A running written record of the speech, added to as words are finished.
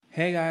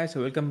Hey guys,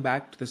 so welcome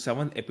back to the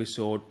seventh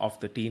episode of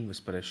the Teen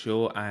Whisperer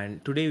Show.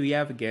 And today we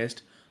have a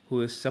guest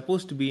who is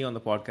supposed to be on the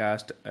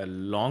podcast a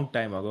long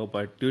time ago,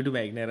 but due to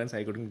my ignorance,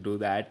 I couldn't do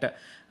that.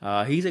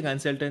 He's a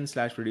consultant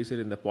slash producer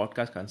in the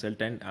podcast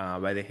consultant,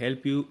 where they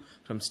help you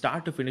from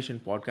start to finish in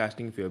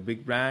podcasting for your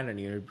big brand and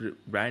your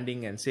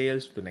branding and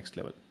sales to the next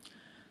level.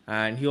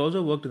 And he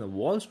also worked in the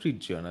Wall Street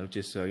Journal, which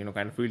is kind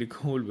of really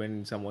cool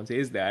when someone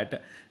says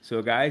that.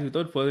 So guys,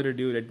 without further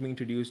ado, let me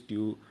introduce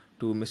you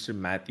to Mr.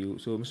 Matthew.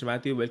 So Mr.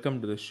 Matthew,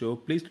 welcome to the show.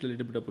 Please tell a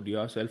little bit about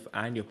yourself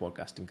and your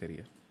podcasting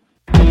career.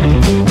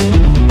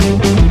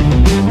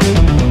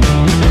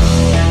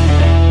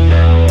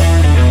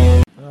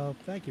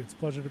 Thank you. It's a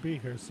pleasure to be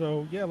here.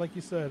 So, yeah, like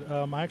you said,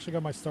 I actually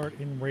got my start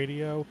in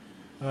radio.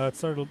 It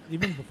started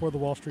even before the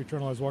Wall Street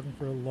Journal. I was working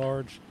for a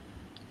large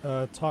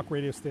talk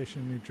radio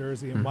station in New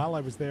Jersey. And while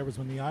I was there was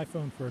when the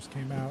iPhone first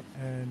came out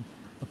and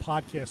the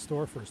podcast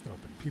store first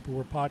opened. People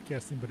were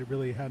podcasting, but it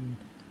really hadn't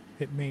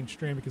hit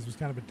mainstream because it was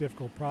kind of a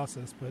difficult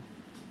process. But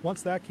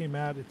once that came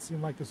out, it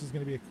seemed like this was going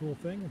to be a cool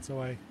thing. And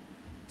so I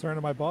turned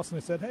to my boss and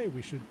I said, hey,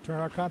 we should turn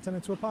our content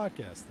into a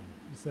podcast. And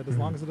he said, as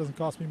long as it doesn't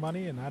cost me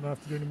money and I don't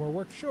have to do any more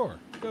work, sure,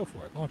 go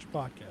for it. Launch a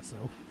podcast.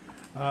 So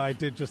I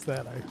did just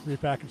that. I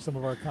repackaged some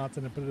of our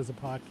content and put it as a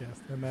podcast.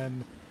 And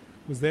then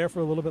was there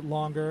for a little bit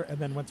longer and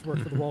then went to work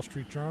for the Wall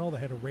Street Journal. They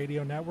had a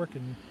radio network,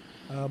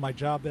 and my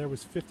job there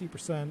was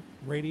 50%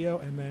 radio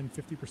and then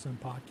 50%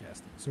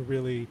 podcasting. So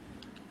really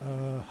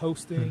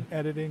hosting,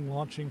 editing,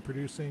 launching,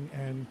 producing,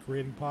 and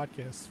creating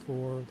podcasts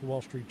for the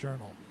Wall Street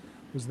Journal.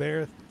 Was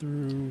there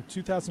through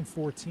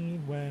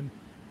 2014 when,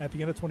 at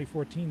the end of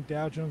 2014,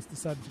 Dow Jones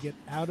decided to get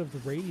out of the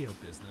radio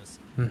business.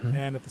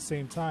 And at the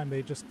same time,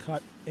 they just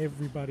cut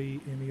everybody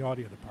in the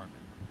audio department.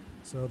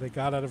 So they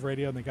got out of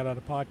radio and they got out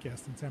of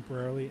podcasting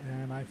temporarily,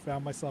 and I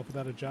found myself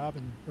without a job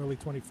in early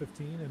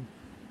 2015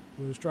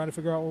 and was trying to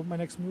figure out what my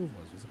next move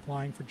was. Was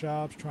applying for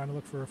jobs, trying to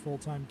look for a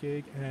full-time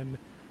gig, and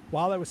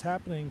while that was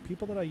happening,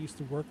 people that I used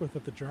to work with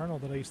at the Journal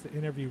that I used to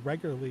interview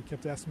regularly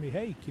kept asking me,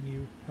 hey, can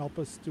you help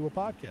us do a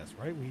podcast,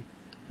 right? We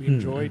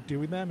enjoyed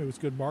doing them. It was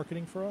good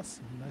marketing for us.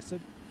 And I said,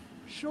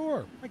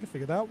 sure, I can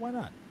figure that out. Why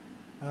not?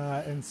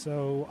 And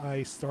so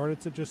I started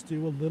to just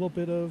do a little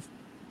bit of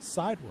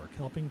side work,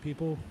 helping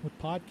people with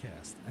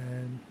podcasts.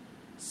 And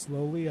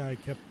slowly I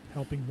kept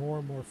helping more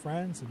and more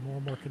friends and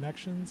more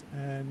connections.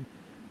 And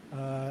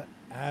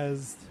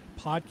as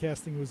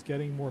podcasting was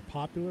getting more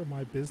popular,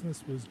 my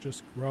business was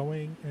just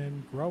growing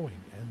and growing.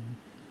 And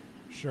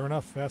sure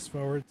enough, fast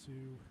forward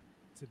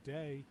to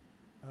today,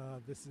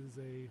 this is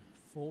a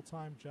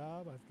full-time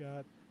job. I've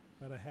got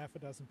about a half a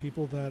dozen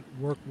people that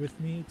work with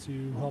me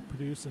to help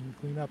produce and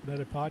clean up and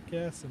edit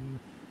podcasts.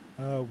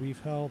 And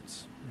we've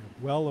helped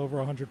well over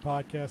 100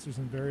 podcasters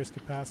in various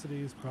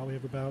capacities. Probably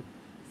have about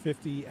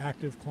 50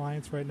 active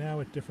clients right now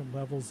at different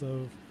levels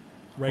of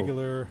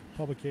regular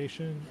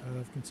publication.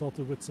 I've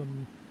consulted with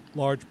some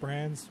large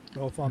brands,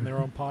 both on their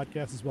own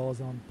podcasts as well as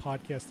on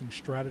podcasting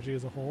strategy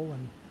as a whole,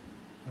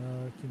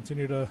 and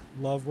continue to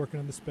love working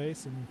in the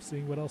space and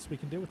seeing what else we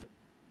can do with it.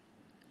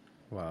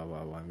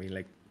 Wow. I mean,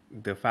 like,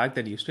 the fact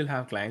that you still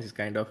have clients is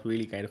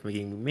really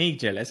making me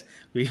jealous.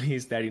 Really,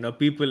 is that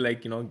people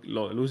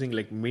losing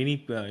like many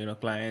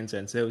clients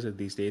and services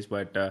these days,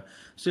 but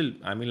still,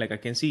 I mean, like, I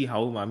can see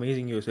how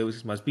amazing your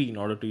services must be in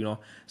order to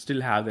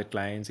still have the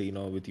clients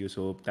with you.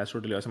 So that's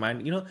totally awesome.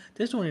 And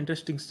just one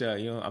interesting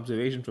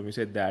observation from you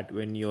said that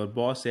when your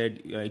boss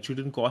said it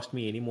shouldn't cost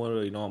me any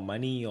more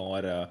money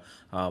or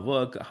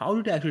work, how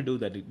did you actually do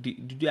that?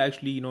 Did you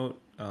actually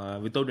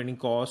without any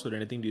cost or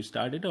anything, do you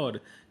start it, or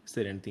is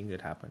there anything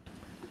that happened?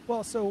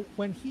 Well, so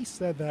when he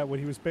said that, what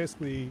he was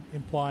basically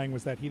implying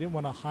was that he didn't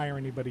want to hire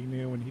anybody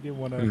new and he didn't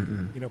want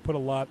to, put a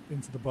lot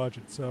into the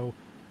budget. So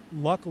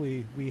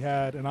luckily, we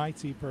had an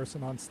IT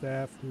person on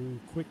staff who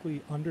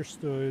quickly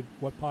understood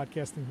what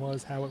podcasting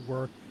was, how it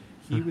worked.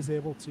 He was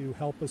able to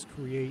help us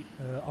create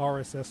an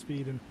RSS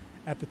feed. And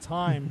at the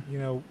time,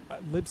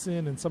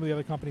 Libsyn and some of the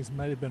other companies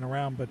might have been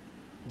around, but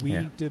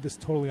we did this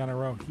totally on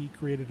our own. He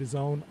created his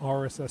own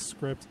RSS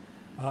script.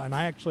 And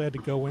I actually had to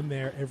go in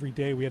there every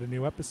day. We had a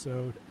new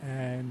episode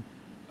and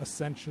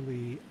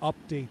essentially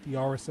update the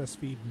RSS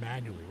feed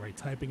manually, right?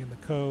 Typing in the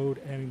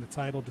code, adding the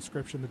title,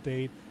 description, the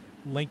date,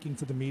 linking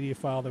to the media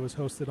file that was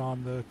hosted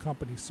on the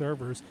company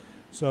servers.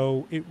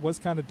 So it was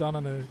kind of done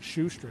on a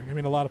shoestring. I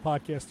mean, a lot of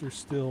podcasters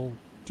still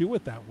do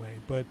it that way,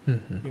 but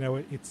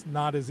it's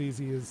not as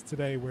easy as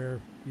today where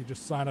you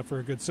just sign up for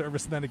a good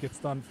service and then it gets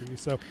done for you.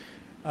 So,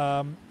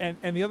 and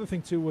the other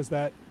thing too was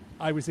that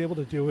I was able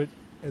to do it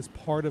as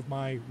part of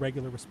my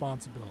regular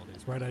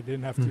responsibilities, right? I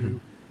didn't have to,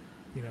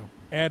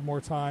 add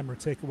more time or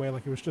take away.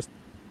 Like, it was just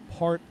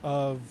part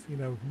of,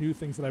 new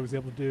things that I was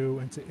able to do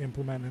and to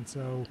implement. And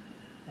so,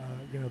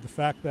 the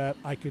fact that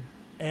I could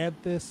add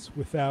this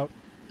without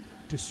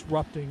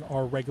disrupting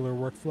our regular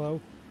workflow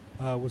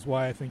was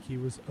why I think he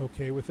was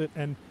okay with it.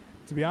 And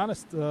to be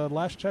honest,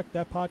 last check,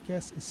 that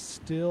podcast is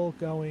still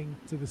going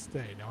to this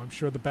day. Now, I'm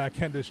sure the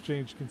back end has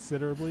changed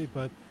considerably,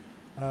 but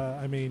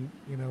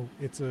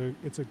it's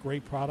a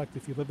great product.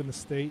 If you live in the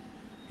state,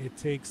 it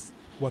takes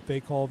what they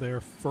call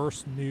their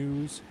first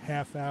news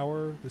half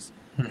hour, this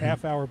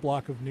half hour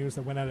block of news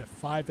that went out at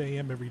 5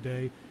 a.m. every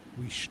day.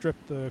 We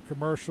stripped the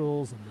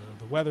commercials and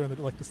the weather and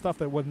the stuff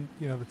that wasn't,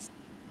 that's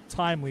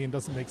timely and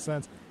doesn't make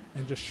sense,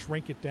 and just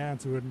shrink it down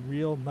to a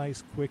real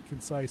nice, quick,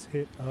 concise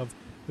hit of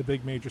the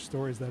big major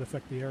stories that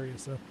affect the area.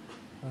 So,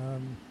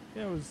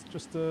 it was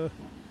just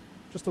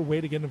a way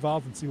to get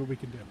involved and see what we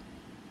can do.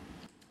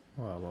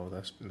 Wow,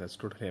 that's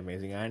totally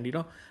amazing. And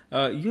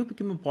you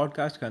became a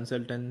podcast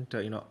consultant,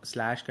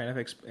 slash kind of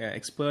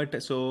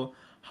expert. So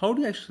how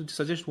do you actually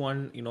suggest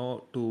one,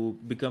 to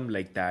become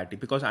like that?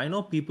 Because I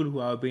know people who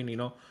have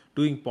been,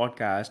 doing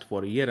podcast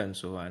for a year and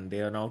so, and they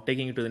are now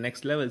taking it to the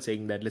next level,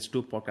 saying that let's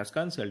do podcast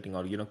consulting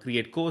or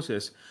create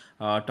courses,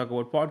 talk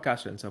about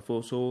podcast and stuff.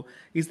 So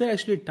is there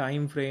actually a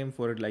time frame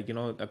for it, like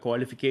a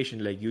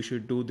qualification, like you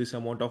should do this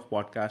amount of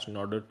podcast in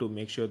order to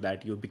make sure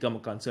that you become a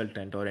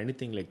consultant or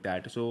anything like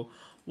that? So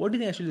what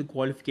is actually the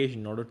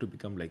qualification in order to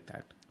become like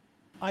that?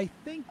 I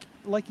think,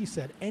 like you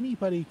said,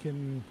 anybody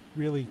can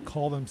really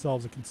call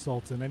themselves a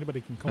consultant.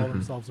 Anybody can call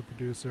themselves a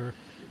producer.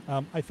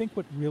 I think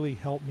what really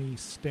helped me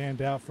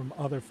stand out from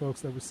other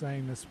folks that were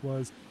saying this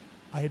was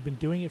I had been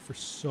doing it for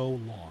so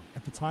long.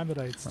 At the time that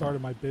I had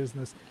started my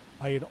business,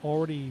 I had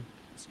already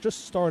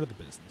just started the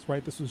business,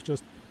 right? This was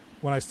just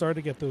when I started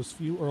to get those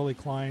few early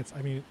clients.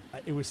 I mean,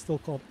 it was still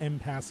called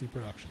Passy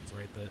Productions,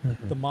 right?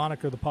 The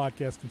moniker, the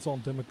podcast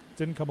consultant,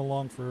 didn't come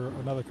along for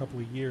another couple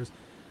of years.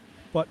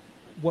 But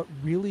what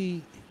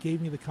really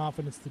gave me the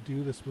confidence to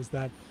do this was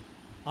that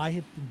I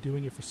had been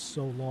doing it for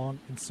so long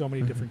in so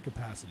many different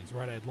capacities,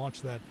 right? I had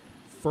launched that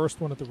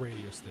first one at the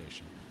radio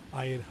station.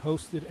 I had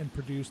hosted and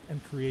produced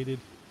and created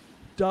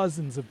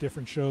dozens of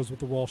different shows with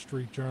the Wall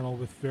Street Journal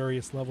with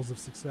various levels of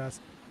success.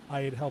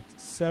 I had helped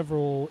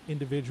several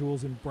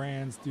individuals and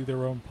brands do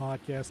their own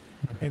podcasts.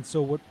 And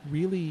so what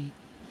really,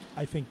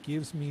 I think,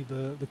 gives me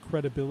the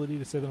credibility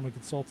to say that I'm a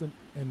consultant,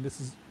 and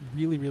this is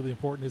really, really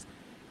important, is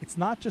it's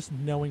not just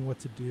knowing what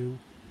to do,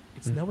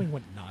 it's knowing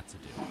what not to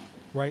do,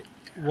 right?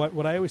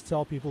 What I always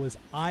tell people is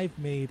I've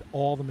made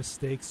all the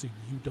mistakes so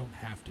you don't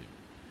have to.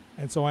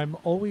 And so I'm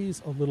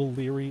always a little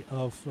leery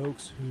of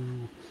folks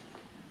who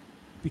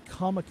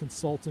become a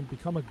consultant,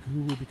 become a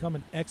guru, become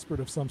an expert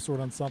of some sort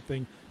on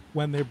something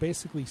when they're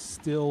basically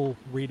still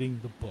reading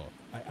the book.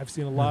 I've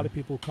seen a lot of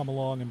people come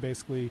along and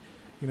basically,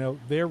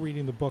 they're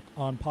reading the book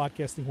on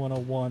Podcasting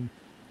 101.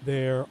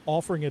 They're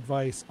offering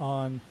advice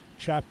on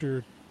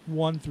chapter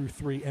 1 through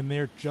 3, and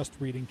they're just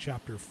reading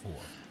chapter 4,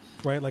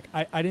 right? Like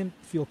I didn't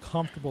feel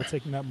comfortable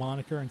taking that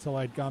moniker until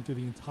I'd gone through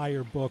the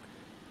entire book,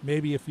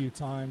 maybe a few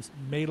times,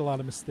 made a lot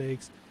of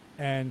mistakes,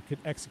 and could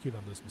execute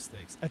on those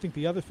mistakes. I think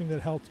the other thing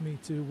that helped me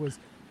too was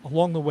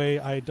along the way,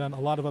 I had done a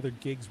lot of other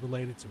gigs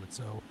related to it.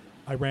 So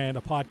I ran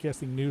a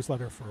podcasting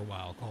newsletter for a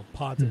while called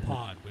Pod to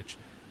Pod, which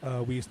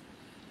we used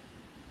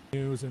to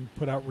news and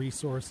put out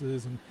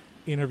resources and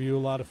interview a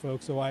lot of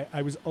folks. So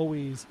I was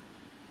always,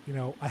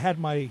 I had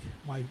my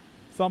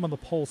thumb on the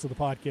pulse of the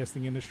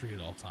podcasting industry at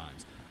all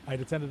times. I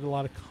had attended a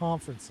lot of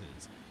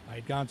conferences. I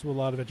had gone to a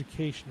lot of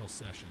educational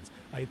sessions.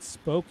 I had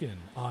spoken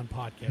on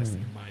podcasting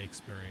in my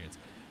experience.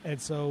 And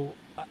so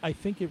I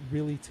think it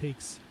really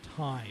takes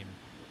time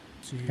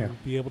to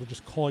be able to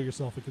just call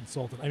yourself a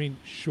consultant. I mean,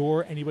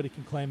 sure, anybody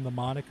can claim the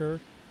moniker,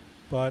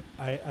 but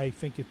I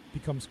think it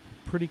becomes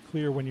pretty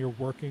clear when you're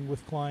working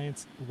with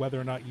clients whether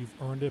or not you've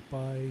earned it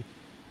by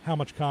how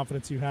much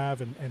confidence you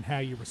have and how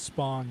you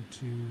respond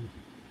to,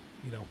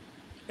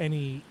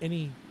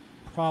 any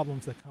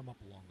problems that come up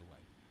along the way.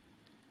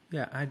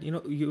 Yeah, and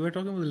you were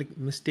talking about like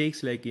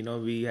mistakes, like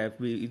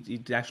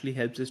it actually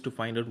helps us to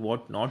find out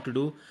what not to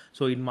do.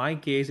 So in my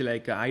case,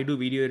 like I do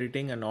video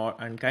editing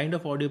and kind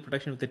of audio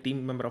production with a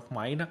team member of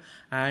mine,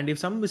 and if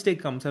some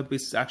mistake comes up,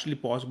 it's actually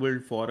possible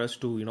for us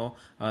to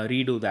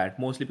redo that.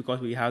 Mostly because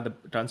we have the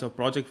tons of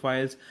project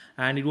files,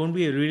 and it won't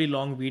be a really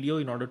long video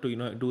in order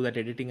to do that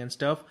editing and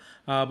stuff.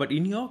 But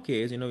in your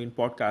case, in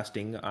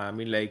podcasting, I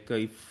mean, like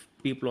if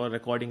people are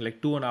recording like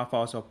 2.5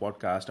 hours of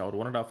podcast or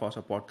 1.5 hours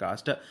of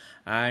podcast,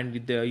 and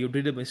you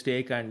did a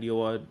mistake and you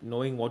are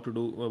knowing what to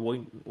do,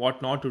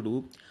 what not to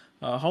do.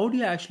 How do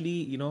you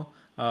actually,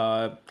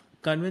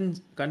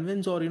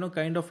 convince or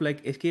kind of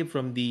like escape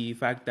from the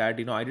fact that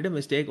I did a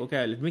mistake?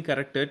 Okay, let me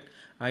correct it.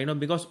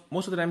 Because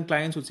most of the time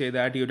clients would say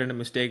that you did a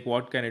mistake.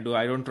 What can I do?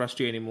 I don't trust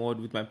you anymore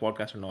with my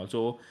podcast and all.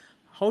 So,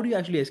 how do you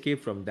actually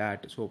escape from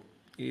that? So,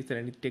 is there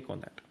any take on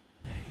that?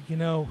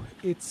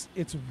 It's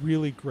a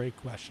really great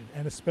question.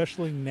 And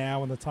especially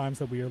now in the times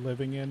that we are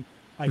living in,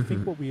 I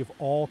think what we have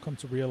all come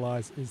to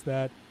realize is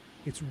that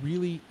it's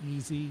really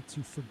easy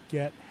to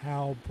forget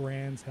how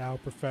brands, how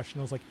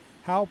professionals, like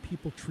how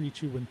people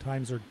treat you when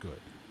times are good.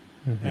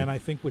 And I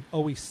think what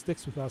always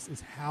sticks with us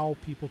is how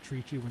people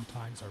treat you when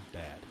times are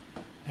bad.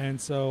 And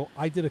so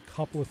I did a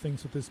couple of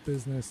things with this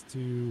business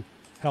to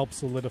help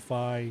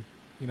solidify,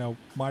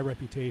 my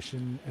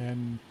reputation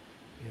and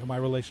my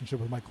relationship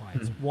with my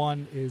clients.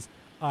 One is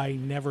I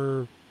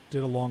never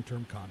did a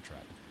long-term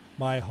contract.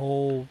 My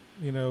whole,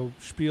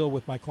 spiel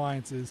with my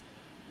clients is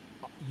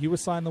you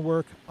assign the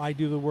work, I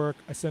do the work,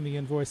 I send the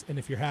invoice, and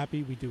if you're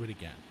happy, we do it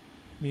again.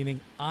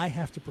 meaning I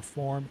have to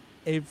perform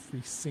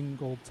every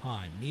single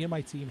time. Me and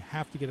my team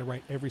have to get it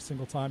right every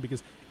single time,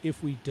 because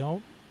if we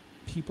don't,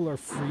 people are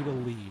free to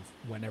leave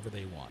whenever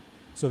they want.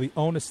 So the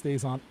onus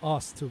stays on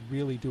us to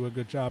really do a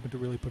good job and to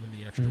really put in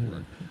the extra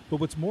work. But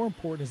what's more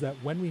important is that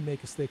when we make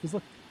a mistake, because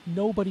look,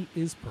 nobody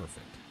is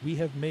perfect. We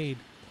have made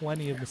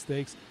plenty of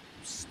mistakes,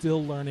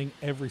 still learning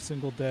every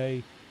single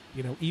day.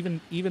 You know,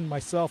 even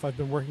myself, I've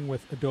been working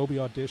with Adobe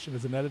Audition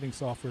as an editing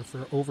software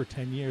for over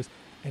 10 years.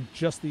 And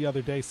just the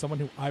other day, someone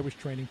who I was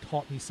training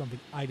taught me something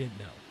I didn't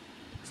know.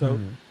 So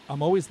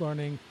I'm always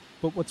learning.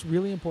 But what's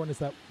really important is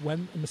that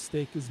when a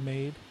mistake is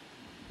made,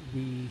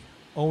 we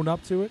own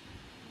up to it.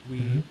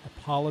 We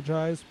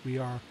apologize. We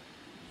are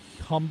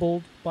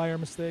humbled by our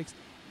mistakes,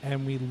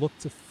 and we look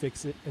to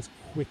fix it as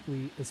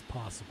quickly as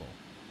possible.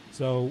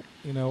 So,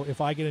 you know,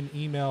 if I get an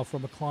email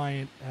from a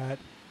client at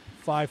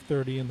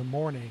 5:30 in the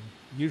morning,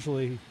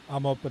 usually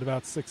I'm up at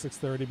about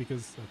 6:30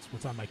 because that's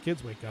what time my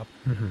kids wake up.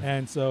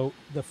 And so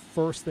the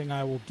first thing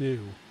I will do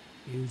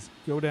is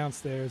go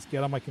downstairs,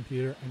 get on my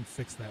computer, and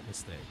fix that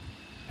mistake.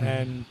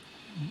 And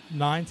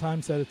 9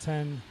 times out of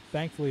 10,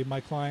 thankfully,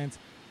 my clients,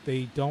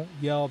 they don't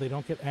yell, they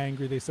don't get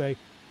angry. They say,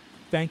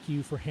 thank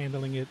you for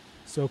handling it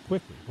so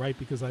quickly, right?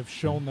 Because I've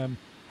shown them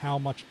how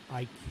much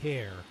I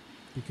care,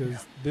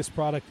 because this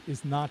product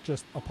is not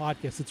just a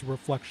podcast, it's a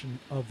reflection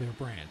of their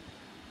brand.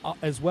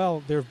 As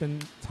well, there have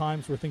been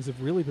times where things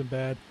have really been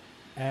bad,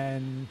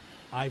 and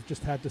I've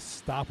just had to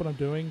stop what I'm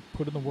doing,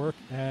 put in the work,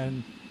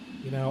 and,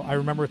 you know, I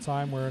remember a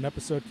time where an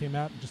episode came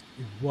out and just,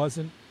 it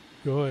wasn't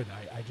good.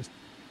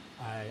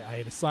 I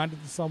had assigned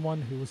it to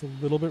someone who was a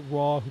little bit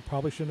raw, who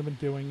probably shouldn't have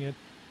been doing it.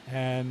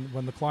 And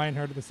when the client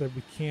heard it, they said,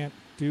 we can't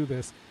do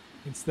this.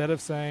 Instead of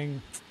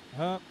saying,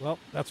 well,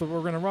 that's what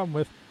we're going to run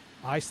with,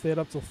 I stayed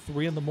up till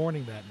 3 in the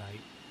morning that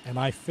night, and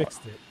I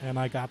fixed it, and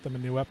I got them a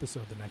new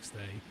episode the next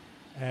day.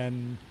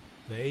 And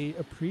they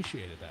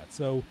appreciated that.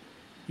 So,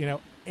 you know,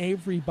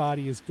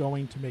 everybody is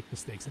going to make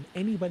mistakes, and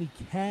anybody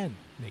can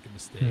make a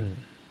mistake.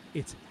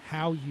 It's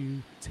how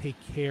you take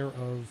care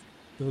of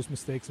those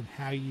mistakes and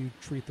how you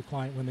treat the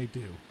client when they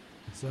do.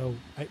 So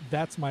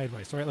that's my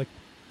advice, all right? Like,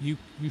 you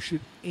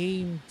should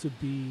aim to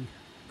be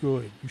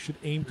good. You should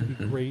aim to be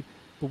great.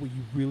 But what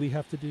you really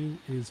have to do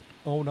is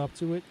own up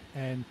to it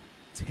and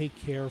take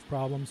care of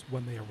problems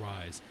when they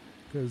arise,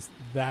 because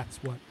that's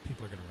what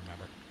people are going to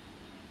remember.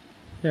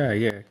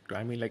 Yeah.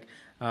 I mean, like,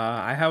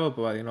 I have a,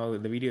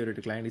 the video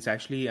editor client. It's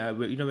actually,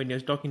 when you're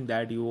talking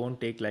that, you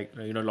won't take like,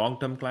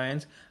 long-term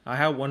clients. I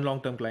have one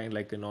long-term client,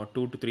 like, 2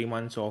 to 3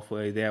 months of,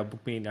 they have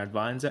booked me in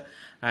advance,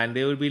 and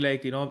they will be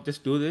like,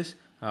 just do this.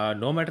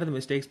 No matter the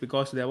mistakes,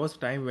 because there was a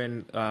time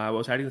when I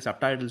was adding the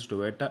subtitles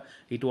to it,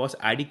 it was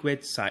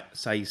adequate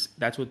size.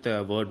 That's what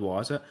the word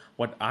was.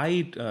 What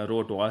I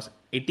wrote was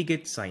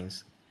etiquette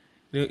signs.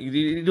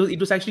 It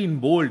was actually in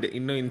bold,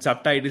 in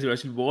subtitles it was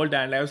actually bold,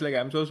 and I was like,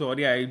 I'm so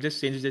sorry, I just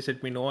changed it, just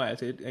let me know. I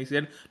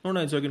said, no,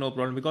 it's okay, no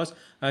problem, because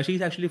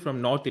she's actually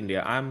from North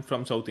India, I'm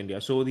from South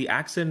India, so the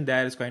accent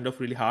there is kind of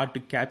really hard to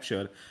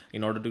capture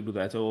in order to do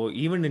that. So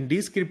even in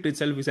this script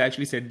itself, is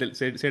actually said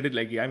it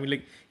like, I mean,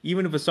 like,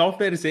 even if a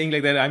software is saying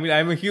like that, I mean,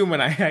 I'm a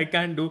human, I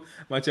can't do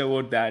much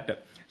about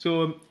that.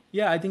 So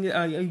yeah, I think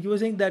you were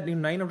saying that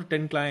 9 out of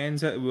 10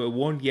 clients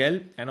won't yell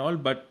and all,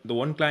 but the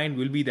one client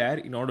will be there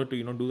in order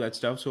to do that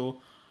stuff.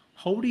 So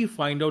how do you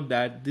find out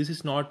that this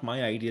is not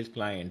my ideal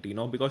client?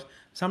 Because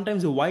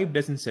sometimes the vibe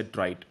doesn't set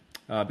right.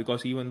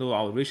 Because even though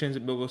our visions,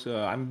 because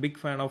I'm a big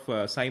fan of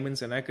Simon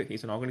Sinek,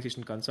 he's an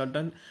organization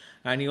consultant,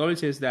 and he always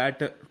says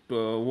that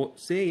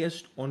say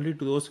yes only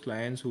to those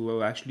clients who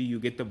have actually you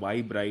get the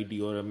vibe right,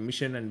 your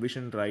mission and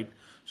vision right.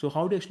 So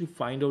how do you actually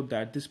find out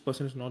that this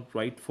person is not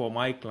right for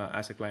my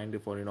as a client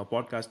for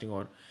podcasting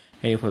or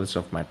any further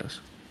stuff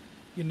matters?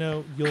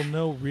 You'll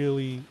know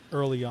really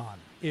early on.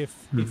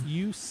 If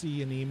you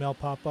see an email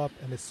pop up,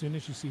 and as soon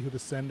as you see who the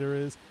sender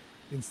is,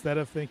 instead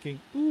of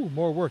thinking, ooh,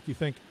 more work, you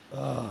think,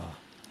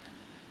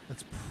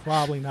 that's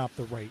probably not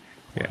the right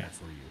client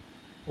for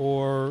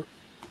you.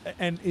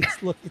 And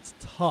it's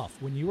tough.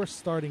 When you are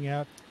starting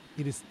out,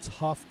 it is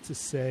tough to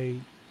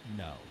say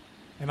no.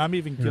 And I'm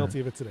even guilty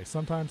of it today.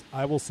 Sometimes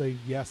I will say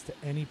yes to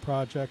any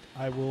project.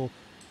 I will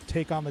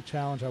take on the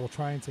challenge. I will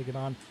try and take it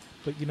on.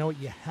 But you know what?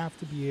 You have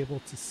to be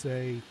able to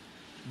say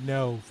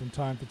no from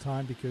time to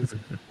time, because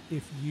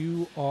if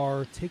you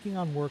are taking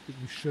on work that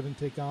you shouldn't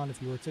take on,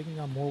 if you are taking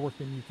on more work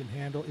than you can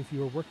handle, if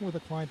you are working with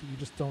a client that you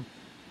just don't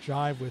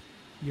jive with,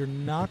 you're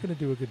not going to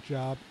do a good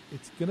job.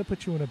 It's going to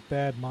put you in a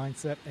bad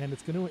mindset, and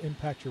it's going to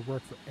impact your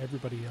work for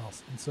everybody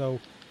else. And so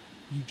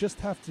you just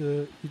have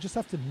to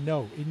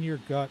know in your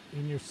gut,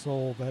 in your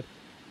soul, that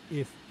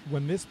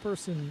when this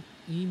person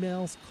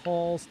emails,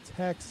 calls,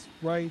 texts,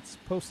 writes,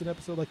 posts an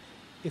episode, like,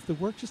 if the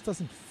work just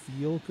doesn't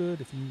feel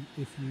good, if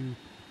you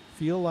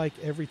feel like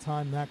every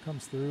time that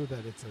comes through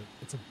that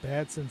it's a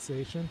bad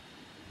sensation,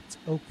 it's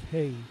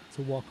okay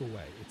to walk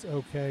away. It's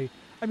okay.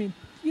 I mean,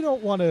 you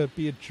don't want to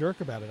be a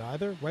jerk about it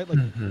either, right? Like,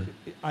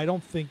 I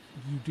don't think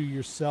you do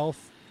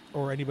yourself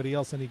or anybody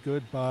else any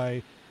good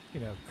by,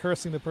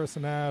 cursing the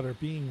person out or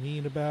being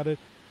mean about it.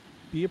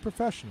 Be a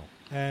professional.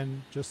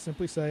 and just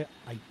simply say,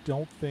 I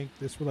don't think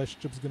this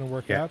relationship is going to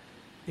work Yeah. out.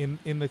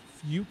 In the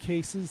few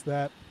cases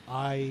that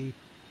I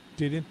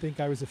didn't think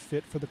I was a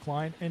fit for the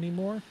client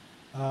anymore,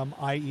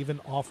 I even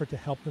offered to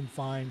help them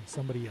find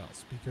somebody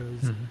else,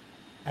 because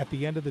at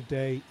the end of the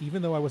day,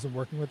 even though I wasn't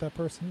working with that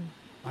person,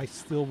 I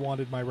still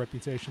wanted my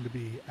reputation to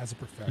be as a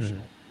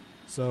professional.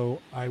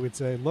 So I would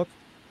say, look,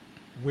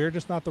 we're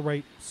just not the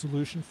right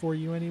solution for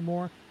you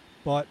anymore,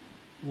 but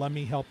let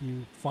me help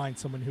you find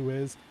someone who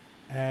is.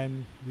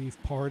 And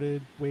we've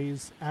parted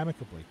ways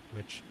amicably,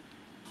 which,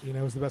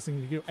 is the best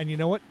thing to do. And you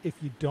know what? If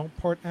you don't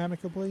part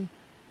amicably,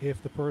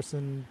 if the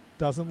person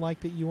doesn't like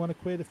that you want to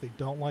quit, if they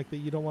don't like that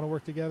you don't want to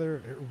work together,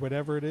 or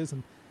whatever it is,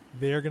 and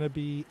they're going to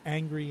be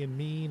angry and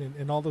mean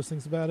and all those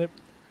things about it,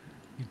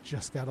 you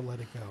just got to let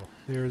it go.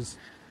 There's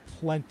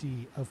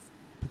plenty of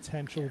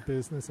potential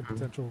business and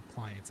potential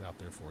clients out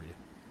there for you.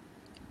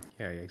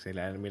 Yeah,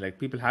 exactly. And I mean, like,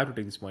 people have to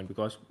take this point,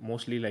 because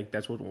mostly, like,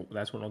 that's one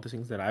of the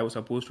things that I was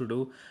supposed to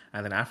do.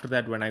 And then after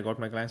that, when I got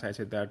my clients, I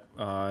said that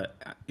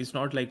it's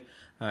not like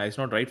it's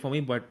not right for me,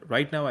 but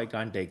right now I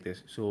can't take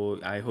this. So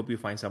I hope you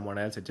find someone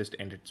else and just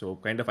end it. So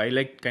kind of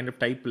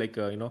type like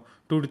 2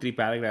 to 3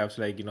 paragraphs,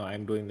 like,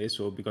 I'm doing this,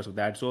 so because of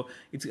that. So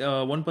it's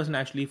one person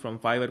actually from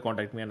Fiverr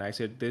contacted me, and I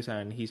said this,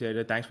 and he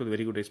said, thanks for the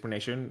very good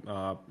explanation.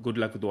 Good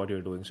luck with what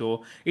you're doing.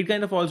 So it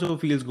kind of also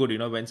feels good,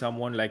 when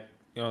someone, like,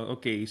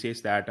 okay, he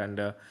says that,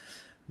 and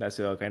that's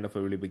a kind of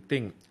a really big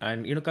thing.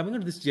 And coming on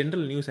to this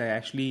general news, I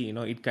actually,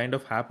 it kind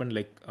of happened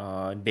like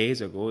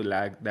days ago,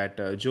 like that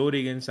Joe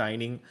Rogan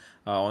signing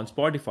on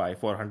Spotify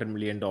for $100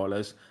 million,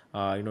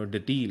 the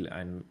deal.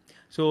 And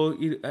so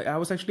I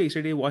was actually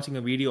yesterday watching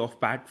a video of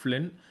Pat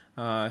Flynn.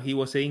 He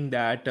was saying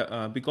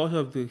that because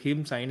of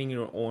him signing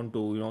on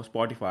to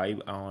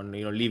Spotify, on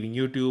leaving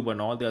YouTube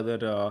and all the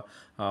other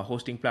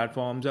hosting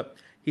platforms,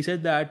 he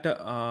said that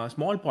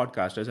small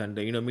podcasters and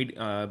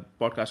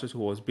podcasters who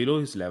was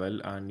below his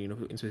level and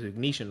in specific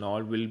niche and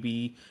all will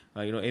be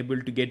able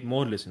to get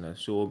more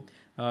listeners. So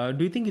do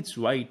you think it's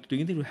right? Do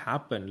you think it will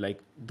happen?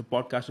 Like, the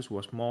podcasters who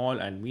are small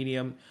and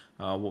medium,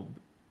 will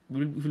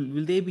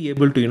they be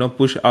able to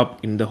push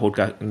up in the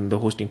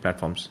hosting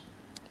platforms?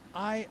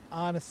 I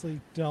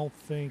honestly don't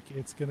think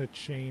it's going to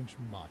change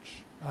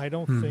much. I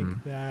don't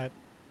think that,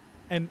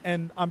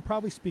 and I'm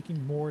probably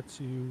speaking more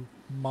to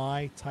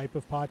my type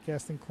of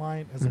podcasting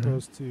client as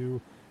opposed to,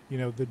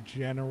 the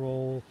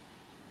general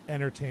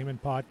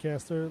entertainment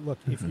podcaster. Look,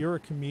 if you're a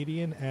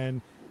comedian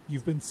and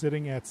you've been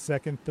sitting at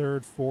second,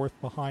 third, fourth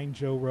behind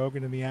Joe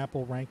Rogan in the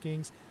Apple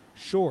rankings,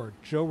 sure,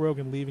 Joe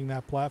Rogan leaving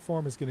that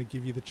platform is going to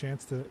give you the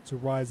chance to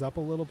rise up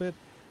a little bit.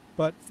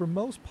 But for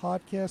most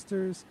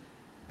podcasters,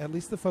 at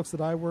least the folks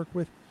that I work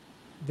with,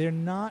 they're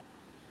not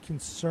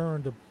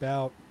concerned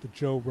about the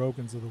Joe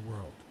Rogans of the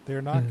world.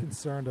 They're not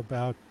concerned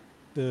about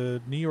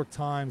the New York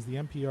Times, the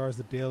NPRs,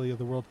 the Daily of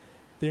the world.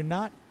 They're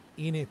not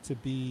in it to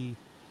be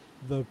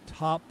the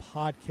top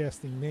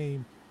podcasting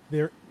name.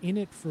 They're in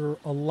it for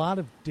a lot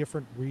of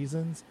different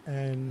reasons,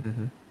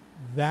 and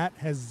that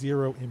has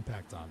zero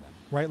impact on them,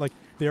 right? Like,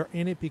 they're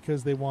in it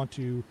because they want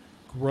to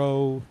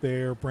grow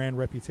their brand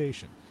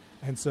reputation.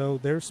 And so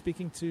they're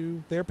speaking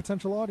to their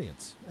potential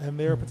audience and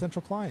their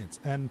potential clients.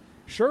 And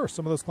sure,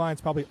 some of those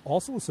clients probably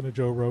also listen to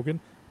Joe Rogan,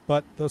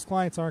 but those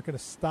clients aren't going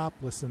to stop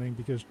listening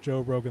because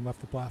Joe Rogan left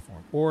the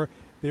platform. Or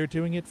they're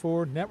doing it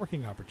for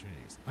networking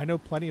opportunities. I know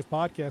plenty of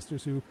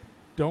podcasters who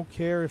don't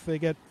care if they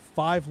get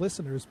 5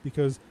 listeners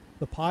because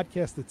the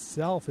podcast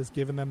itself has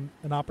given them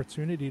an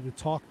opportunity to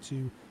talk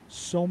to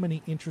so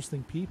many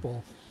interesting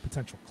people,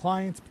 potential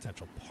clients,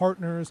 potential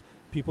partners,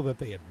 people that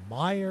they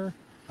admire.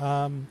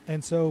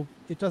 And so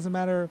it doesn't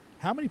matter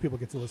how many people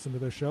get to listen to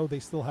their show. They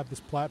still have this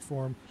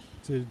platform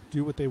to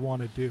do what they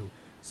want to do.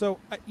 So,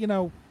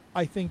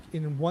 I think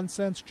in one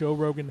sense, Joe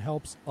Rogan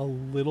helps a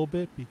little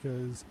bit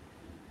because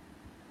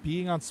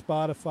being on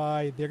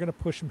Spotify, they're going to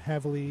push him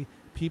heavily.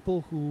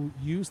 People who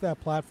use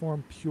that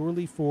platform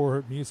purely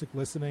for music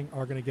listening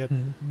are going to get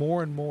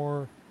more and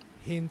more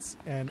hints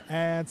and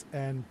ads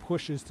and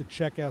pushes to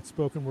check out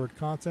spoken word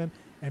content.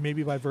 And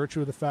maybe by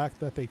virtue of the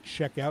fact that they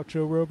check out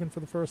Joe Rogan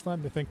for the first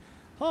time, they think,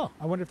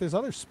 I wonder if there's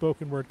other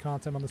spoken word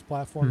content on this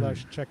platform that I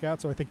should check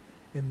out. So I think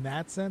in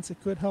that sense, it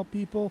could help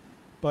people,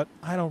 but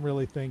I don't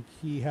really think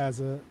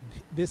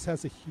this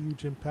has a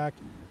huge impact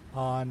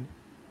on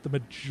the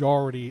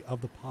majority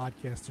of the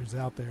podcasters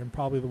out there, and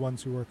probably the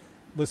ones who are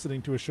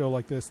listening to a show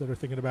like this that are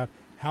thinking about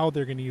how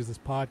they're going to use this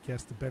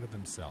podcast to better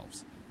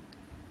themselves.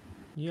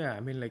 Yeah, I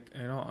mean, like,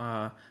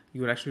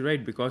 you're actually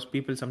right, because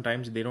people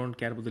sometimes they don't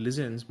care about the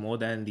listens more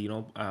than the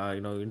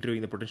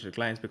interviewing the potential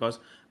clients. Because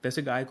there's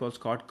a guy called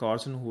Scott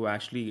Carson who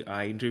actually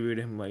I interviewed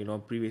him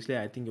previously.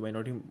 I think you might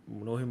not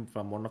know him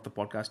from one of the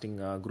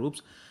podcasting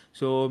groups.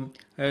 So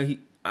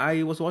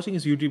I was watching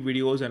his YouTube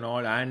videos and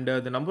all, and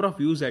the number of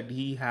views that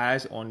he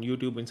has on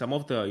YouTube in some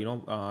of the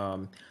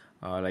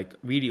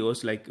like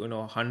videos, like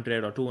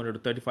 100 or 200 or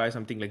 35,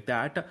 something like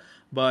that.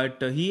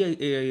 But he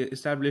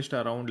established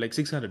around like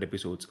 600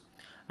 episodes,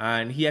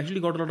 and he actually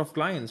got a lot of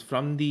clients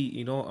from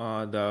the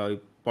the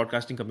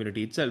podcasting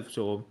community itself.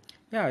 So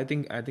yeah, I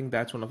think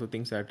that's one of the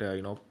things that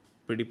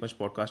pretty much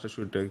podcasters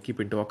should keep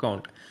into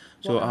account.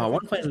 So Well, and I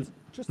one think final,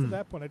 just to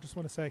that point, I just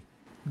want to say,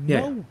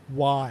 yeah. know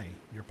why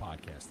you're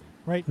podcasting,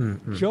 right?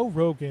 Joe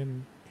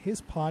Rogan,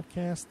 his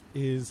podcast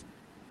is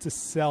to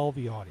sell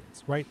the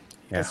audience, right?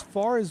 Yeah. As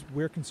far as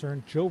we're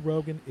concerned, Joe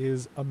Rogan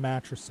is a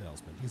mattress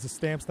salesman. He's a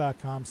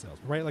stamps.com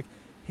salesman, right? Like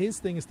his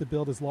thing is to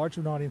build as large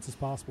an audience as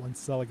possible and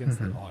sell against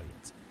that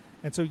audience.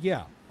 And so,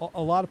 yeah,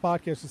 a lot of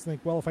podcasters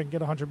think, well, if I can get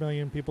 100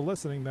 million people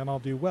listening, then I'll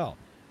do well.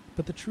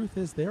 But the truth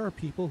is there are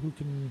people who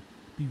can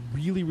be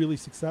really, really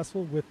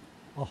successful with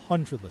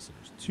 100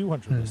 listeners,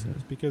 200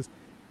 listeners, because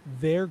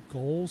their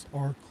goals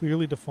are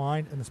clearly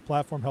defined and this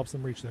platform helps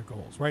them reach their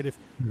goals, right?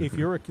 If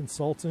you're a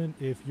consultant,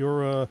 if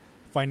you're a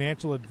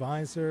financial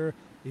advisor,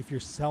 if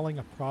you're selling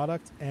a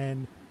product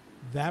and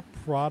that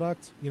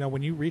product,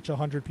 when you reach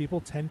 100 people,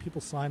 10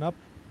 people sign up,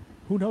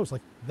 who knows?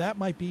 Like that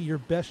might be your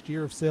best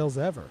year of sales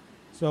ever.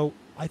 So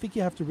I think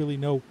you have to really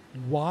know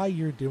why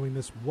you're doing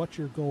this, what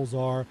your goals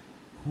are,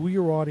 who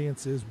your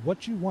audience is,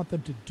 what you want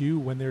them to do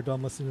when they're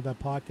done listening to that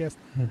podcast,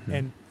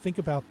 and think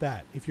about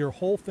that. If your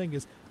whole thing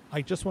is,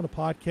 I just want a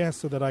podcast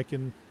so that I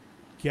can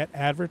get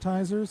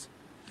advertisers,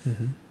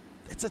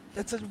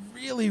 it's a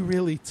really,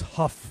 really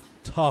tough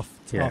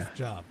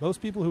job.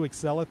 Most people who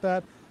excel at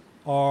that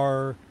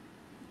are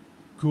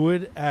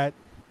good at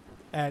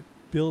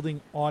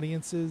building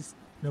audiences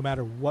no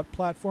matter what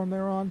platform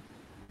they're on,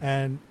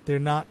 and they're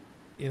not,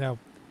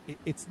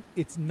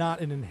 it's not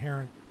an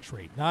inherent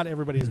trait. Not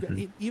everybody is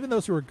good. Even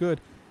those who are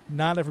good,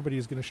 not everybody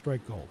is going to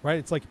strike gold, right?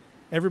 It's like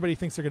everybody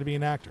thinks they're going to be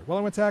an actor. Well,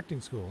 I went to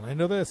acting school, and I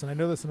know this, and I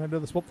know this, and I know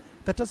this. Well,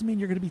 that doesn't mean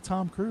you're going to be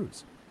Tom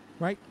Cruise,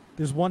 right?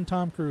 There's one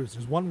Tom Cruise,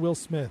 there's one Will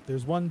Smith,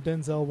 there's one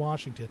Denzel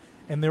Washington,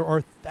 and there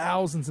are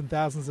thousands and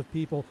thousands of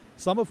people,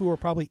 some of who are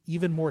probably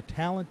even more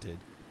talented,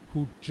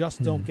 who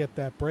just don't get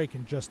that break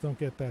and just don't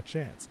get that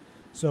chance.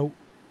 So,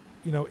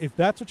 if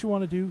that's what you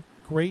want to do,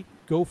 great,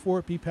 go for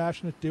it, be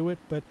passionate, do it.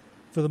 But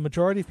for the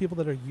majority of people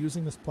that are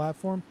using this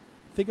platform,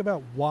 think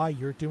about why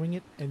you're doing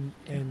it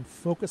and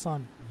focus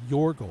on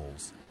your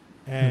goals,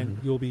 and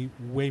you'll be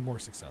way more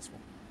successful.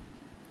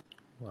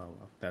 Wow,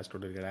 that's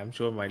totally good. I'm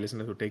sure my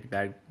listeners will take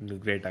that into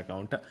great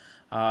account.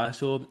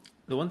 So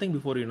the one thing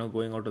before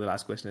going on to the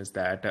last question is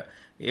that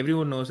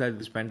everyone knows that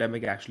this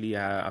pandemic actually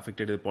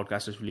affected the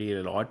podcasters really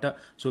a lot.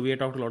 So we have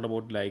talked a lot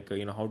about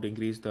how to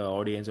increase the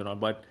audience and all.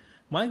 But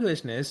my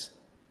question is,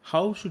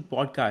 how should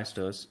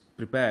podcasters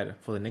prepare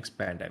for the next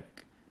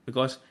pandemic?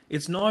 Because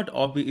it's not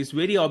obvious. It's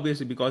very obvious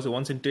because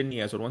once in 10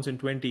 years or once in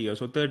 20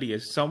 years or 30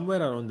 years,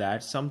 somewhere around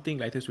that, something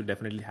like this will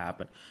definitely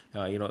happen.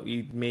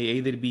 It may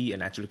either be a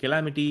natural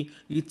calamity.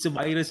 It's a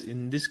virus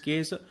in this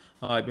case. It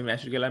may be a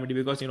natural calamity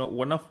because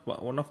one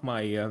of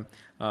my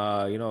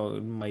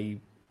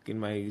in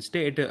my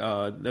state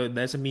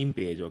there's a meme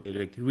page. Okay,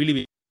 like really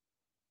big.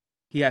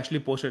 He actually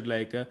posted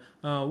the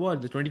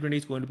 2020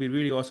 is going to be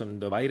really awesome.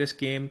 The virus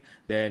came,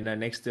 then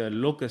next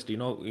locust,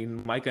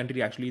 in my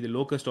country actually the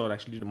locusts are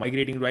actually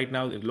migrating right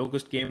now. The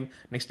locust came,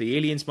 next the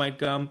aliens might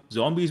come,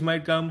 zombies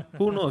might come,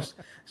 who knows?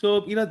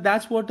 So,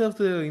 that's what of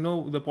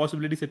the, the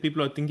possibilities that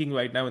people are thinking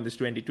right now in this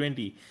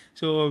 2020.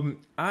 So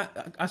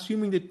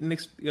assuming that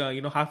next,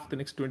 half of the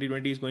next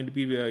 2020 is going to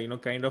be,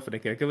 kind of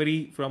like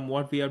recovery from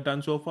what we have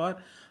done so far,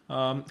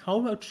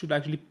 how should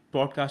actually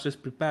broadcasters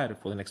prepare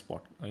for the next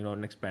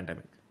next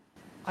pandemic?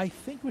 I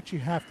think what you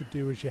have to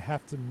do is you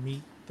have to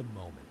meet the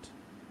moment.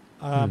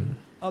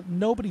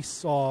 Nobody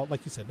saw,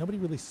 like you said, nobody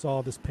really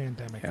saw this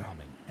pandemic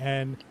coming.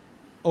 And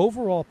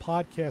overall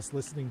podcast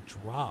listening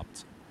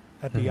dropped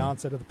at the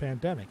onset of the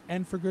pandemic,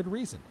 and for good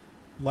reason.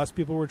 Less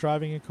people were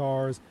driving in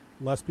cars,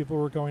 less people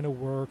were going to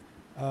work,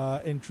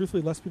 and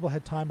truthfully, less people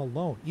had time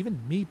alone.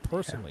 Even me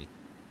personally,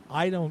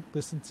 I don't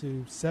listen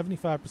to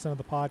 75% of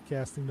the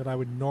podcasting that I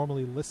would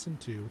normally listen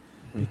to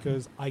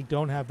because I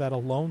don't have that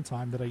alone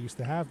time that I used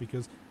to have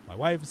because my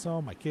wife is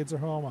home, my kids are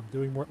home, I'm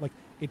doing more. Like,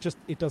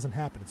 it doesn't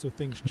happen. So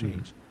things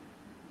change.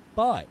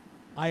 But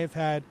I have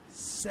had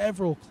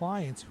several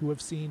clients who have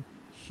seen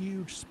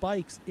huge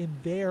spikes in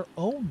their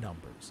own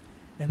numbers.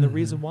 And the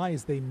reason why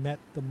is they met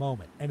the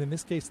moment. And in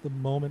this case, the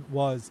moment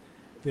was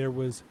there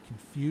was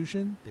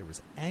confusion, there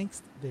was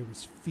angst, there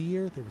was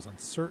fear, there was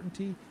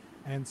uncertainty.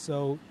 And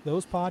so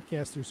those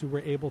podcasters who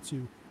were able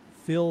to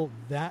fill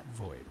that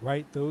void,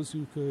 right? Those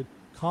who could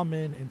come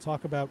in and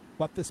talk about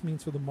what this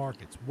means for the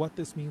markets, what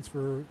this means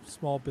for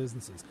small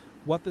businesses,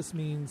 what this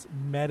means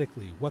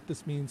medically, what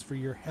this means for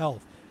your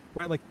health,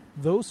 right? Like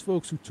those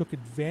folks who took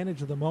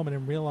advantage of the moment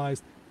and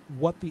realized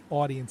what the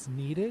audience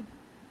needed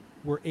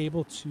were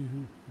able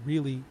to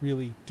really,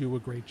 really do a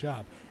great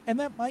job. And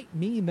that might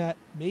mean that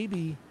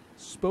maybe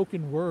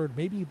spoken word,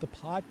 maybe the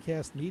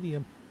podcast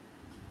medium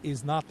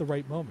is not the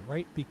right moment,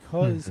 right?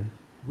 Because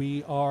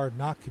we are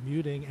not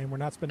commuting and we're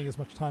not spending as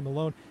much time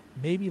alone.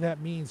 Maybe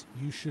that means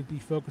you should be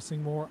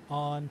focusing more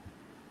on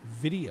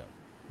video,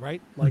 right?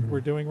 Like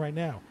we're doing right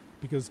now,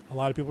 because a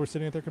lot of people are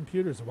sitting at their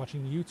computers and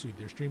watching YouTube,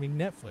 they're streaming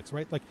Netflix,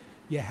 right? Like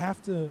you have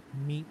to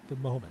meet the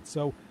moment.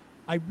 So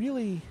I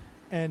really,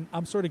 and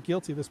I'm sort of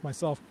guilty of this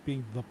myself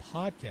being the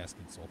podcast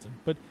consultant,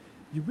 but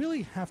you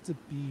really have to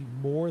be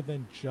more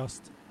than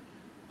just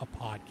a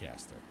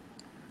podcaster.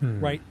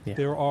 right? Yeah.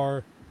 There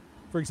are,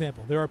 for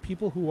example, there are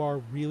people who are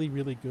really,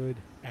 really good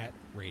at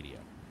radio.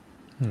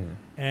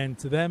 And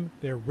to them,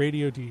 they're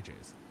radio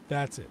DJs.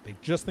 That's it. They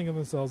just think of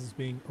themselves as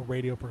being a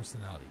radio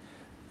personality.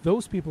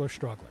 Those people are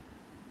struggling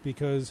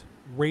because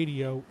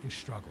radio is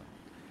struggling.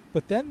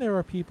 But then there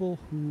are people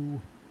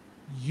who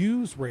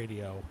use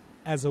radio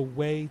as a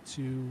way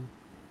to,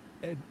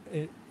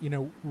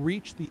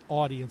 reach the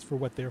audience for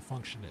what their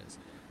function is.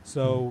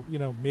 So,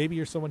 maybe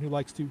you're someone who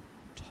likes to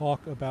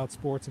talk about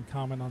sports and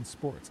comment on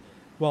sports.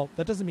 Well,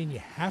 that doesn't mean you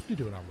have to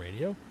do it on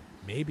radio.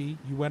 Maybe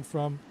you went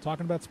from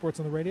talking about sports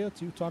on the radio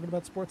to talking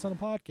about sports on a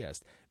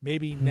podcast.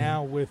 Maybe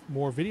now with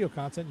more video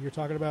content, you're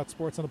talking about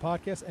sports on a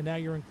podcast, and now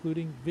you're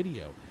including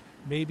video.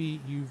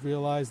 Maybe you've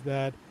realized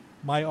that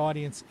my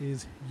audience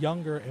is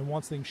younger and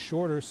wants things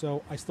shorter,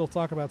 so I still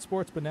talk about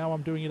sports, but now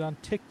I'm doing it on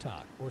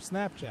TikTok or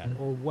Snapchat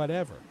or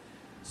whatever.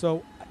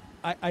 So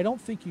I don't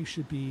think you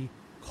should be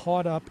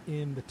caught up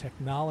in the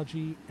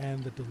technology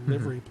and the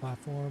delivery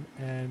platform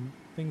and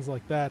things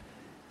like that.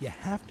 You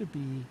have to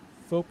be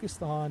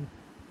focused on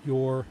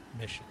your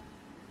mission,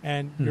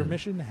 and your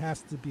mission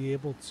has to be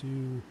able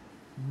to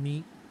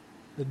meet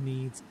the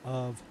needs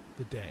of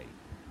the day.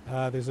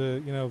 There's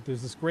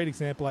this great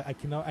example.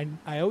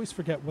 I always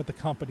forget what the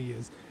company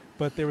is,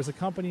 but there was a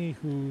company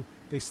who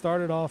they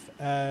started off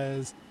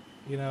as,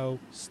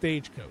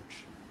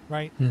 Stagecoach,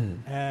 right?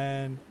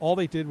 And all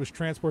they did was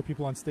transport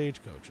people on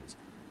stagecoaches.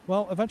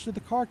 Well, eventually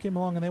the car came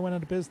along and they went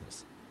out of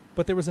business.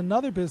 But there was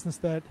another business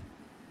that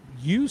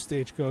used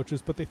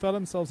stagecoaches, but they thought of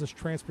themselves as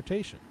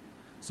transportation.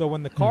 So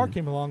when the car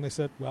came along, they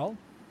said, well,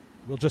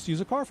 we'll just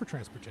use a car for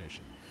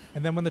transportation.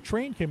 And then when the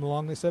train came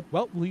along, they said,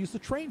 well, we'll use the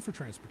train for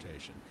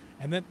transportation.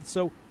 And then,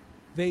 so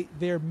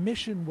their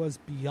mission was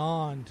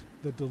beyond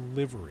the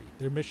delivery.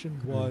 Their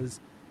mission was,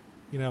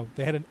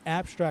 they had an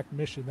abstract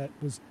mission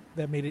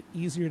that made it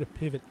easier to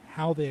pivot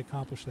how they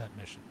accomplished that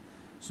mission.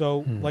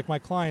 So like my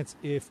clients,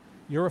 if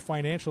you're a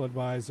financial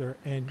advisor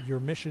and your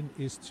mission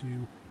is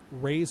to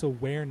raise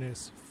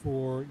awareness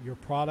for your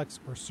products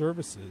or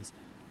services,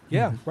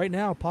 right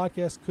now, a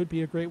podcast could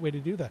be a great way to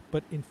do that.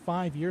 But in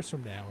 5 years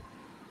from now,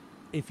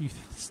 if you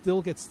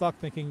still get stuck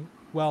thinking,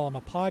 well, I'm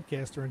a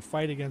podcaster and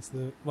fight against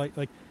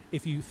like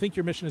if you think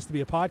your mission is to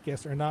be a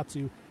podcaster and not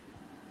to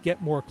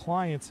get more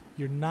clients,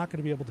 you're not going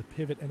to be able to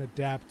pivot and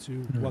adapt to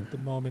what the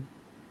moment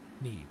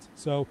needs.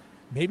 So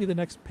maybe the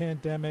next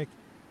pandemic,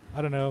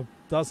 I don't know,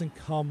 doesn't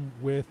come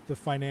with the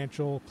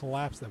financial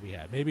collapse that we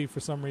had. Maybe for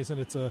some reason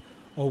it's a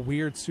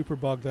weird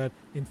superbug that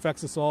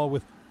infects us all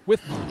with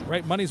money,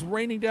 right? Money's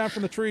raining down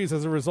from the trees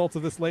as a result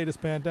of this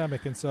latest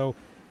pandemic. And so,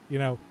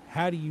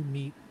 how do you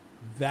meet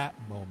that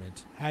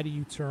moment? How do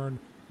you turn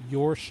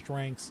your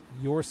strengths,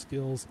 your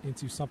skills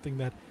into something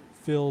that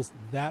fills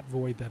that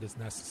void that is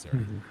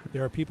necessary?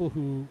 There are people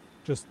who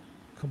just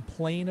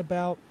complain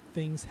about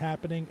things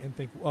happening and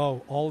think,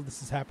 oh, all of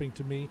this is happening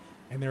to me.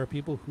 And there are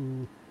people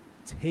who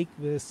take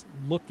this,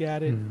 look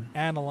at it,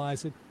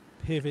 analyze it,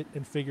 pivot,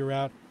 and figure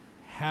out,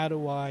 how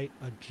do I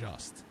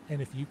adjust?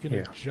 And if you can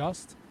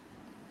adjust,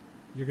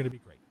 you're going to be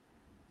great.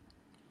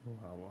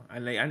 Wow.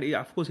 And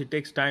of course, it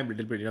takes time a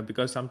little bit,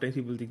 because sometimes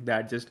people think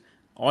that just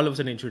all of a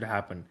sudden it should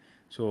happen.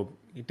 So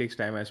it takes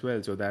time as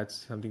well. So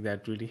that's something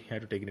that really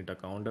had to take into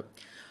account. So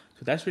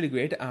that's really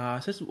great.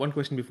 Just one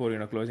question before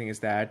closing is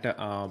that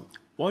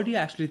what do you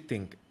actually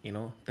think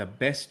the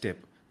best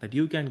tip that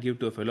you can give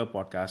to a fellow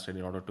podcaster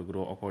in order to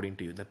grow, according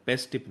to you, the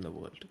best tip in the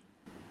world?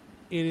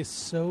 It is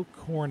so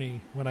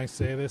corny when I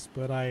say this,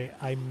 but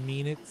I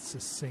mean it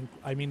succinct.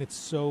 I mean it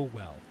so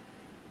well.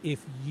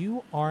 If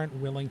you aren't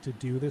willing to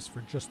do this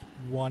for just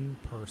one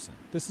person,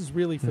 this is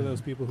really for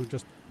those people who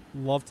just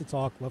love to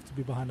talk, love to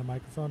be behind a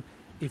microphone.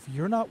 If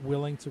you're not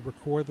willing to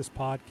record this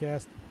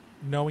podcast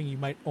knowing you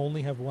might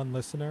only have one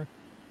listener,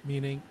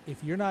 meaning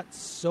if you're not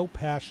so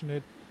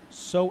passionate,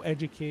 so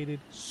educated,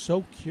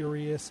 so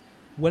curious,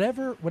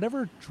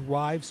 whatever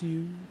drives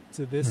you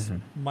to this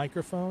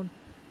microphone,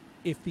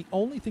 if the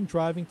only thing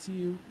driving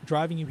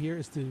you here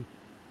is to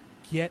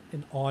get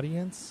an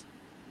audience,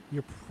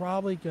 you're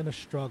probably going to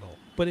struggle.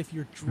 But if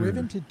you're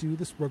driven to do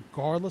this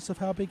regardless of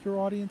how big your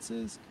audience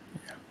is,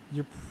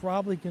 you're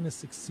probably going to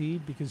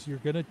succeed because you're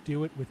going to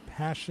do it with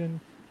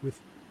passion, with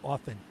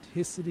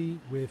authenticity,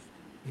 with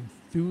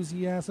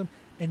enthusiasm,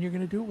 and you're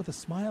going to do it with a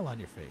smile on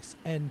your face.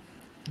 And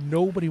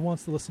nobody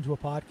wants to listen to a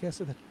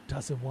podcaster that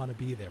doesn't want to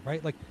be there,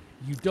 right? Like,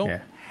 you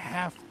don't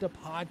have to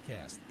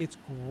podcast. It's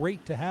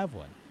great to have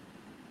one,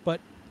 but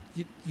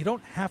you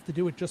don't have to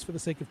do it just for the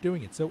sake of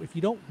doing it. So if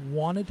you don't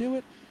want to do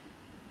it,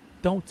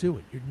 don't do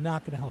it. You're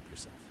not going to help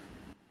yourself.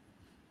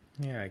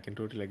 Yeah, I can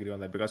totally agree on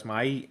that, because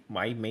my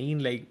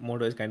main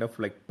motto is kind of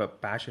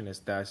passion is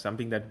that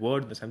something that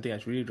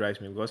really drives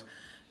me, because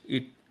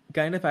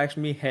kind of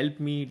actually helped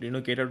me,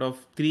 get out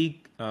of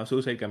three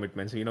suicide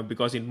commitments.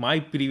 Because in my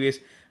previous,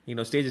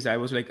 stages, I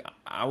was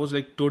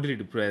like totally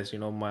depressed.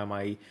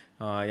 My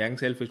young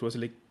self, which was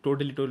like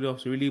totally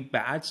of really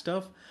bad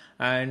stuff.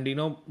 And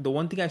the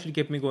one thing actually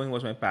kept me going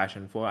was my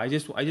passion for. I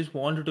just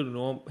wanted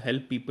to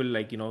help people,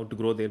 like,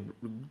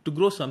 to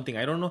grow something.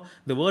 I don't know.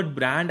 The word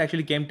brand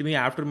actually came to me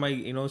after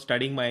my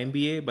studying my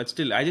MBA, but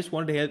still, I just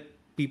wanted to help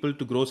people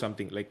to grow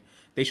something. Like,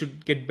 they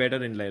should get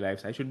better in their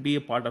lives. I should be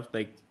a part of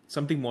like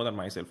something more than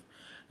myself.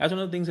 That's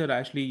one of the things that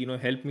actually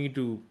helped me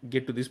to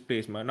get to this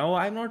place, man. Now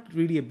I'm not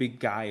really a big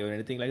guy or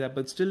anything like that,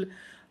 but still,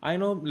 I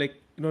know, like,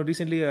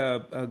 recently a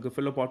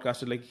fellow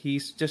podcaster, like,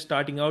 he's just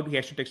starting out. He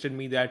actually texted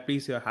me that,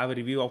 please have a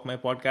review of my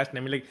podcast.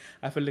 And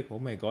I felt like, oh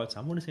my god,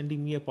 someone is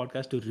sending me a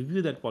podcast to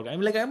review that podcast.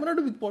 I'm like, I'm not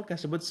a big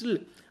podcaster, but still,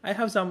 I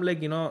have some,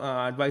 like,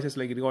 advices,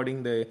 like,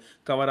 regarding the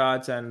cover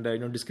arts and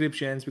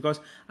descriptions,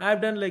 because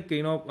I've done, like,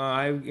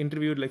 I've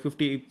interviewed like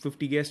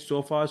 50 guests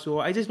so far, so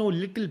I just know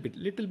little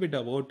bit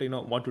about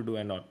what to do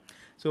and not.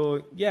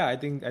 So yeah, I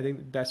think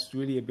that's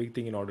really a big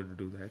thing in order to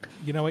do that.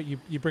 You know what?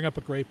 You bring up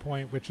a great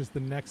point, which is the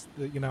next.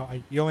 You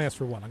only asked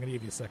for one. I'm going to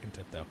give you a second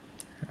tip, though.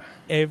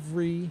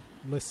 Every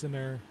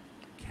listener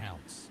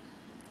counts,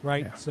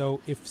 right? Yeah.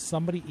 So if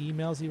somebody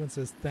emails you and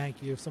says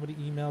thank you, if somebody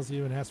emails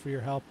you and asks for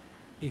your help,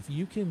 if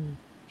you can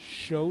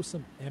show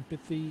some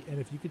empathy, and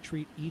if you could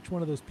treat each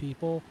one of those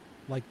people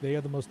like they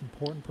are the most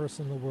important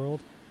person in the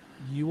world,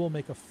 you will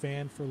make a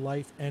fan for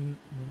life. And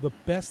the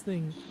best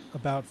thing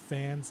about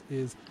fans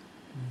is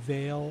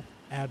they'll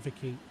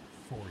advocate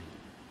for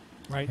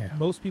you, right? Yeah.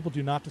 Most people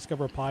do not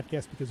discover a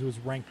podcast because it was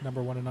ranked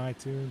number one in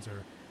iTunes,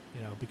 or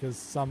because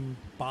some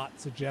bot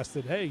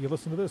suggested, hey, you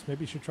listen to this,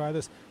 maybe you should try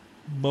this.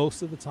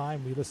 Most of the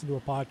time we listen to a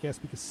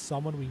podcast because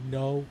someone we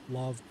know,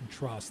 love, and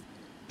trust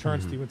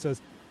turns to you and says,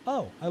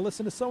 oh, I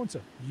listen to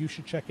so-and-so, you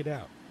should check it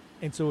out.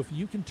 And so if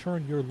you can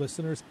turn your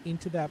listeners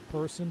into that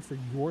person for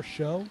your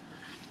show,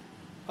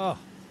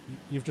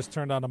 you've just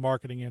turned on a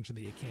marketing engine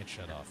that you can't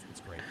shut off.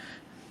 It's great.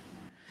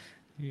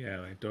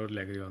 Yeah, I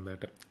totally agree on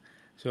that.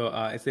 So,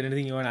 is there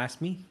anything you want to ask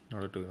me in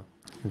order to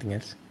anything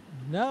else?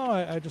 No,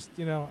 I just,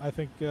 I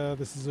think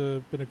this has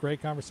been a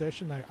great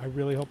conversation. I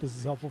really hope this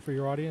is helpful for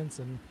your audience.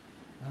 And,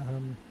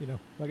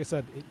 like I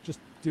said, just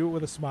do it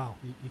with a smile.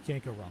 You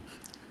can't go wrong.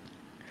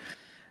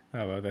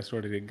 Oh, well, that's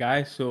what it is,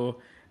 guys.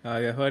 So,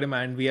 you heard him,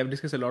 and we have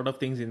discussed a lot of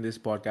things in this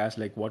podcast,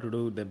 like what to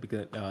do,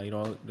 because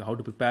how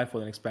to prepare for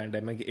the next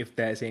pandemic, if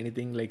there's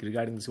anything like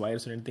regarding this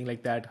virus or anything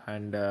like that,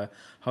 and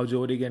how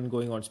Joe Rogan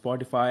going on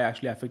Spotify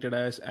actually affected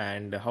us,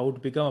 and how to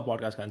become a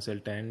podcast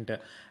consultant,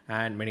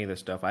 and many other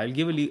stuff. I'll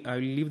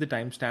leave the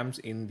timestamps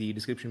in the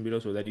description below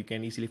so that you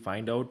can easily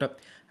find out.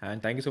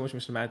 And thank you so much,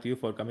 Mr. Matthew,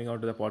 for coming out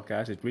to the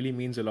podcast. It really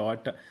means a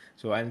lot.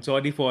 So I'm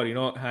sorry for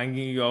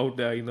hanging you out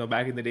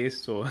back in the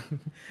days. So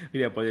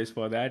really apologize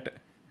for that.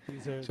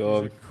 These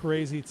are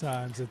crazy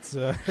times. It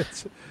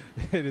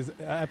is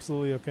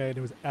absolutely okay, and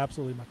it was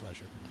absolutely my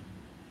pleasure.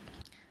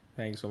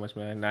 Thanks so much,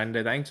 man. And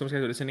thanks so much,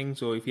 guys, for listening.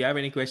 So if you have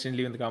any questions,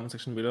 leave in the comment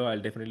section below.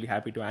 I'll definitely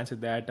happy to answer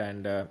that.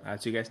 And I'll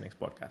see you guys next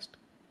podcast.